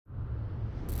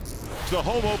The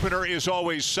home opener is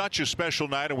always such a special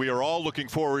night, and we are all looking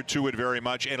forward to it very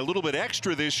much. And a little bit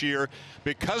extra this year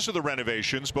because of the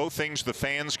renovations, both things the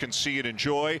fans can see and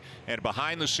enjoy, and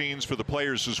behind the scenes for the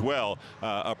players as well.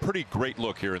 A pretty great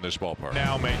look here in this ballpark.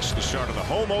 Now makes the start of the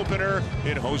home opener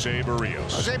in Jose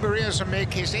Barrios. Jose Barrios will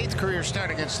make his 8th career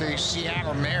start against the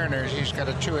Seattle Mariners. He's got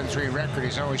a 2-3 record.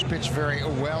 He's always pitched very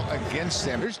well against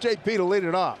them. Here's JP to lead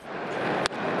it off.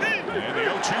 And the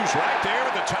 0-2's right there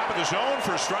at the top of the zone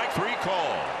for strike 3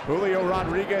 call. Julio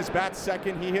Rodriguez bats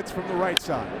second. He hits from the right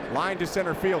side. Line to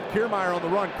center field. Kiermaier on the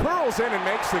run. Curls in and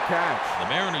makes the catch. The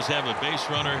Mariners have a base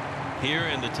runner here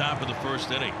in the top of the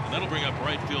first inning. And that'll bring up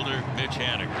right fielder Mitch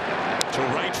Haniger. To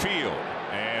right field.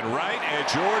 And right at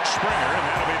George Springer. And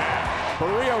that'll be that.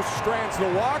 Barrios strands the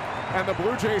walk, and the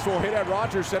Blue Jays will hit at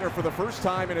Rogers Center for the first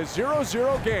time in a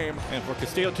 0-0 game. And for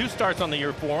Castillo, 2 starts on the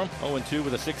year for him. 0-2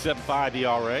 with a 6.75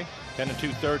 ERA. 10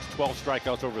 2/3, 12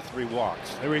 strikeouts over 3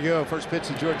 walks. There we go. First pitch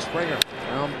to George Springer.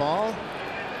 Ground ball.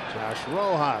 Josh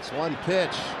Rojas. One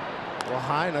pitch. A little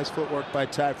high. Nice footwork by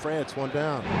Ty France. One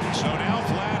down. So now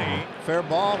Vladdy. Fair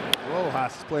ball. Rojas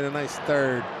has played a nice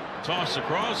third. Toss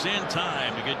across in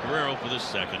time to get Guerrero for the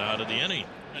second out of the inning.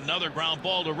 Another ground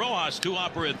ball to Rojas,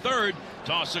 2-hopper at third.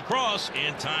 Toss across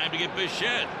in time to get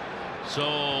Bichette.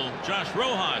 So Josh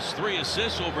Rojas, 3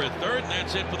 assists over at third, and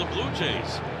that's it for the Blue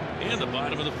Jays. In the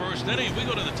bottom of the first inning, we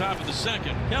go to the top of the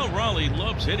second. Cal Raleigh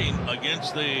loves hitting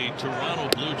against the Toronto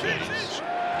Blue Jays.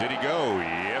 Did he go?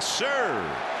 Yes, sir.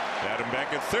 Adam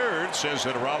Beck at third says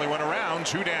that Raleigh went around,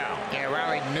 2 down. Yeah,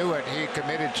 Raleigh knew it. He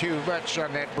committed too much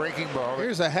on that breaking ball.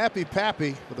 Here's a happy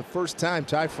Pappy for the first time,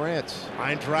 Ty France.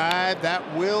 Line drive, that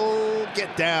will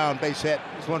get down. Base hit.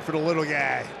 This one for the little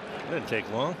guy. Didn't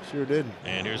take long. Sure didn't.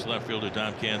 And here's left fielder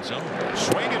Dom Canzone.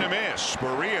 Swing and a miss.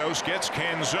 Barrios gets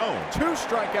Canzone. 2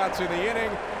 strikeouts in the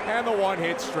inning, and the 1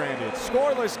 hit stranded.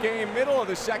 Scoreless game, middle of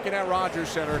the second at Rogers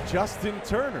Center. Justin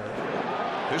Turner.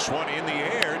 This one in the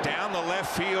air, down the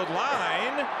left field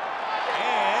line,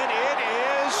 and it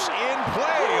is in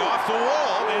play off the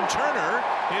wall, and Turner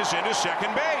is into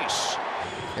second base.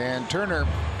 And Turner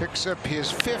picks up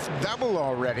his 5th double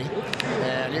already.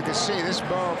 And you can see this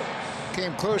ball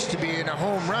came close to being a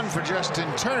home run for Justin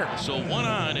Turner. So 1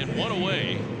 on and 1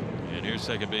 away. And here's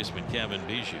second baseman Kevin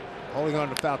Bijou. Holding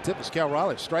on to foul tip is Cal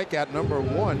Raleigh. Strikeout number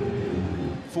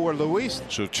 1 for Luis.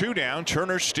 So 2 down.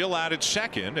 Turner still out at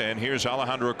second, and here's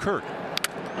Alejandro Kirk.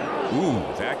 Ooh,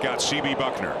 that got C.B.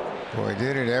 Buckner. Boy,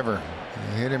 did it ever.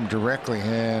 It hit him directly,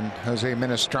 and Jose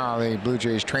Menestrale, Blue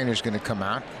Jays trainer, is going to come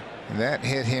out. That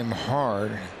hit him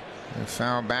hard. And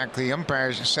foul back. The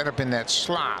umpires set up in that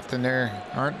slot, and they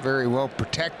aren't very well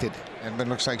protected. And it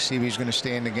looks like CB's going to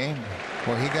stay in the game.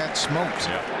 Well, he got smoked.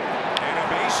 Yep. And a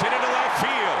base hit into left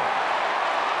field.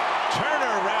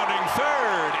 Turner rounding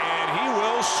third, and he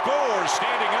will score.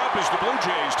 Standing up as the Blue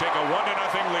Jays take a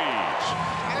 1-0 lead.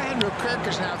 Alejandro Kirk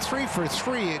is now 3 for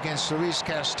 3 against Luis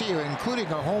Castillo, including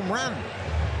a home run.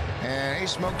 And he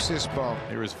smokes this ball.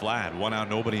 Here is Vlad. 1 out,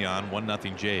 nobody on.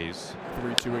 1-0 Jays.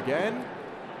 3-2 again.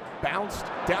 Bounced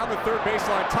down the third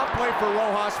baseline. Tough play for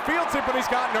Rojas. Fields it, but he's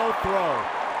got no throw.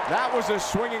 That was a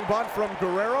swinging bunt from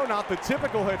Guerrero. Not the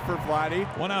typical hit for Vladdy.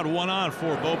 1 out, 1 on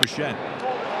for Bo Bichette.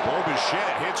 Bo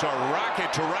Bichette hits a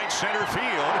rocket to right center field,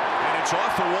 and it's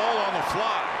off the wall on the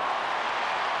fly.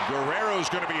 Guerrero's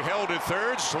going to be held at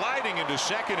third. Sliding into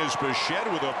second is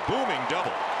Bichette with a booming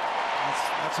double.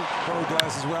 That's what Bo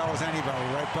does as well as anybody,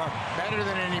 right, Buck? Better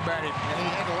than anybody. And he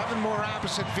had 11 more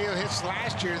opposite field hits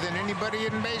last year than anybody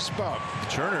in baseball.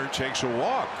 Turner takes a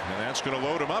walk, and that's going to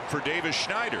load him up for Davis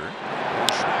Schneider.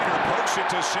 Schneider pokes it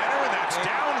to center, and that's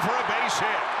down for a base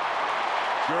hit.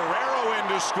 Guerrero in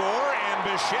to score, and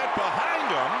Bichette behind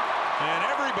him. And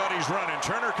everybody's running.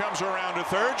 Turner comes around to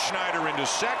third. Schneider into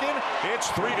second.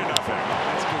 It's 3-0.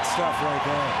 That's good stuff right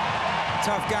there.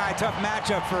 Tough guy, tough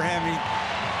matchup for him. He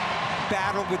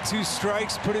battled with 2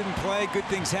 strikes, put it in play. Good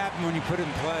things happen when you put it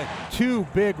in play. 2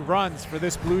 big runs for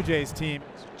this Blue Jays team.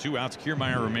 2 outs.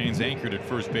 Kiermaier remains anchored at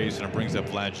first base, and it brings up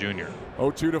Vlad Jr.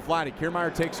 0-2 to Vladdy.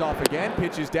 Kiermaier takes off again.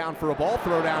 Pitches down for a ball.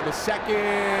 Throw down to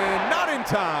second. Not in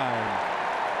time.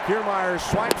 Kiermaier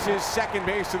swipes his second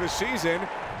base of the season.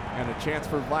 And a chance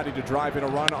for Vladdy to drive in a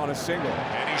run on a single.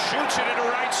 And he shoots it into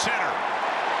right center.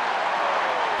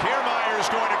 Kiermaier's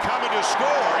going to come in to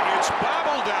score. It's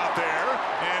bobbled out there,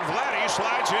 and Vladdy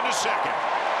slides into second.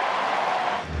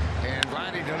 And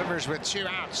Vladdy delivers with 2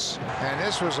 outs. And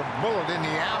this was a bullet in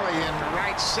the alley in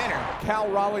right center. Cal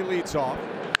Raleigh leads off.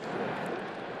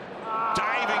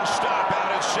 Diving stop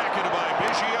out at second by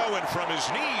Biggio, and from his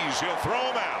knees he'll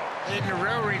throw him out. in a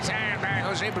row retired by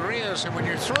Jose Barrios, and when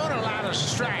you're throwing a lot of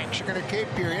strikes, you're going to keep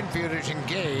your infielders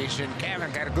engaged, and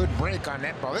Kevin got a good break on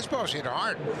that ball. This ball's hit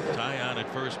hard. Tie on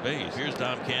at first base. Here's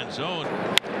Dom Canzone.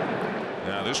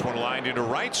 Now this one lined into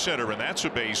right center, and that's a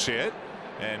base hit.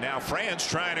 And now France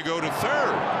trying to go to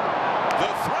third.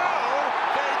 The throw,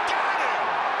 they got him.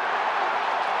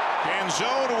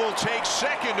 Canzone will take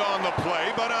second on the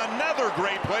play, but another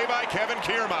great play by Kevin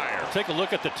Kiermaier. Take a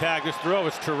look at the tag. This throw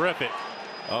is terrific.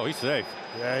 Oh, he's safe.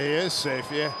 Yeah, he is safe.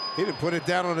 Yeah, he didn't put it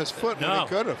down on his foot when he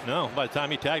could have. No, by the time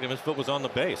he tagged him, his foot was on the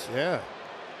base. Yeah,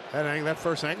 that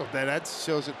first angle, that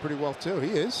shows it pretty well too.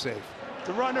 He is safe.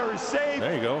 The runner is safe.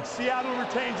 There you go. Seattle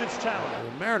retains its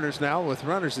challenge. The Mariners now with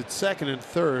runners at second and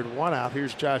third. One out.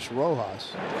 Here's Josh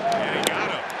Rojas. And he got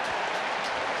him.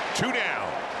 2 down.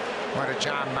 What a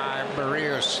job by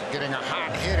Barrios getting a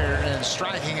hot hitter and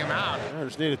striking him out.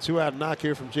 Mariners need a 2-out knock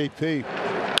here from JP.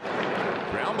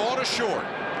 Ground ball to short.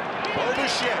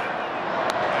 Bichette.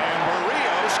 And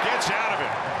Barrios gets out of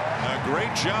it. A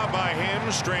great job by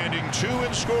him, stranding 2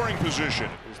 in scoring position.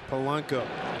 Here's Polanco.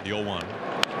 The 0-1.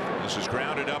 This is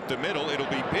grounded up the middle. It'll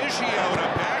be Biggio to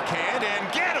backhand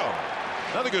and get him.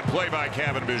 Another good play by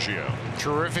Kevin Biggio.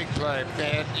 Terrific play.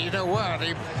 And you know what?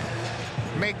 He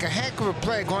make a heck of a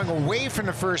play going away from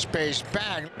the first base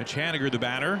bag. Mitch Haniger, the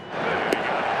batter.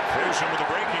 Throws him with a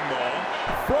breaking ball.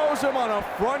 Throws him on a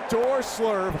front door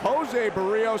slurve. Jose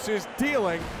Barrios is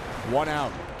dealing. 1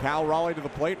 out. Cal Raleigh to the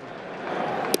plate.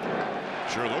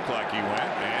 Sure looked like he went,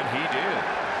 and he did.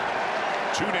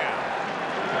 2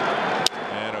 down.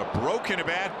 And a broken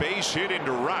bat base hit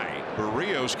into right.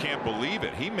 Barrios can't believe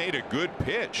it. He made a good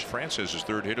pitch. France has his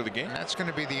 3rd hit of the game. That's going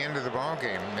to be the end of the ball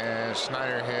game as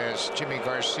Snyder has Jimmy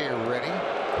Garcia ready.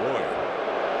 Boy,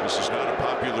 this is not a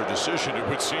popular decision, it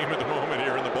would seem, at the moment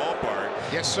here in the ballpark.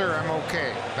 Yes, sir. I'm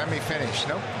okay. Let me finish.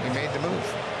 Nope. He made the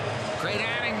move. Great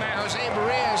outing by Jose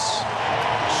Barrios.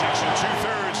 6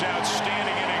 2/3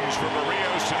 outstanding innings for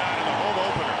Barrios tonight in the home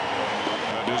opener.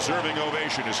 A deserving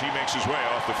ovation as he makes his way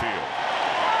off the field.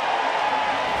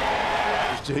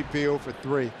 JP 0 for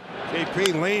 3.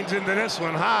 JP leans into this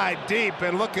one high, deep,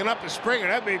 and looking up at Springer.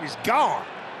 That baby's gone.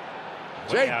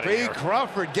 JP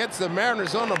Crawford gets the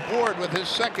Mariners on the board with his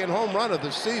 2nd home run of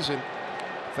the season.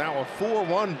 Now a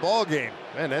 4-1 ball game.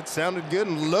 Man, that sounded good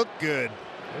and looked good.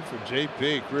 And for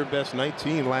JP, career best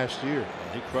 19 last year.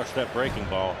 He crushed that breaking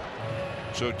ball.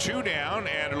 So 2 down,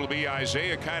 and it'll be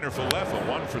Isaiah Kiner-Falefa,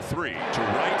 1 for 3 to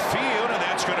right field, and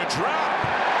that's going to drop.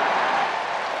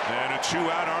 And a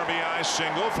 2-out RBI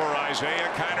single for Isaiah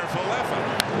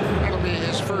Kiner-Falefa. That'll be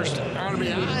his first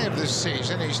RBI of this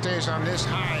season. He stays on this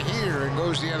high here and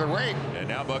goes the other way. And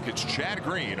now Buckets Chad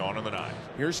Green on in the 9th.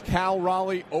 Here's Cal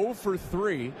Raleigh 0 for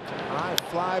 3. High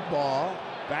fly ball.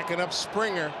 Backing up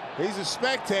Springer. He's a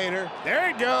spectator. There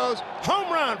it goes.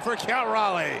 Home run for Cal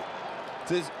Raleigh.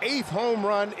 It's his 8th home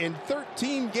run in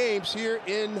 13 games here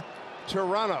in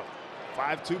Toronto.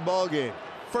 5-2 ball game.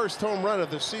 First home run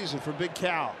of the season for Big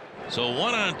Cal. So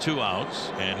 1 on 2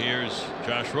 outs. And here's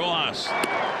Josh Rojas. And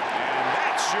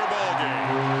that's your ball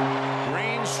game.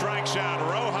 Green strikes out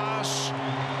Rojas.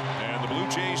 And the Blue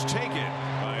Jays take it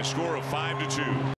by a score of 5-2.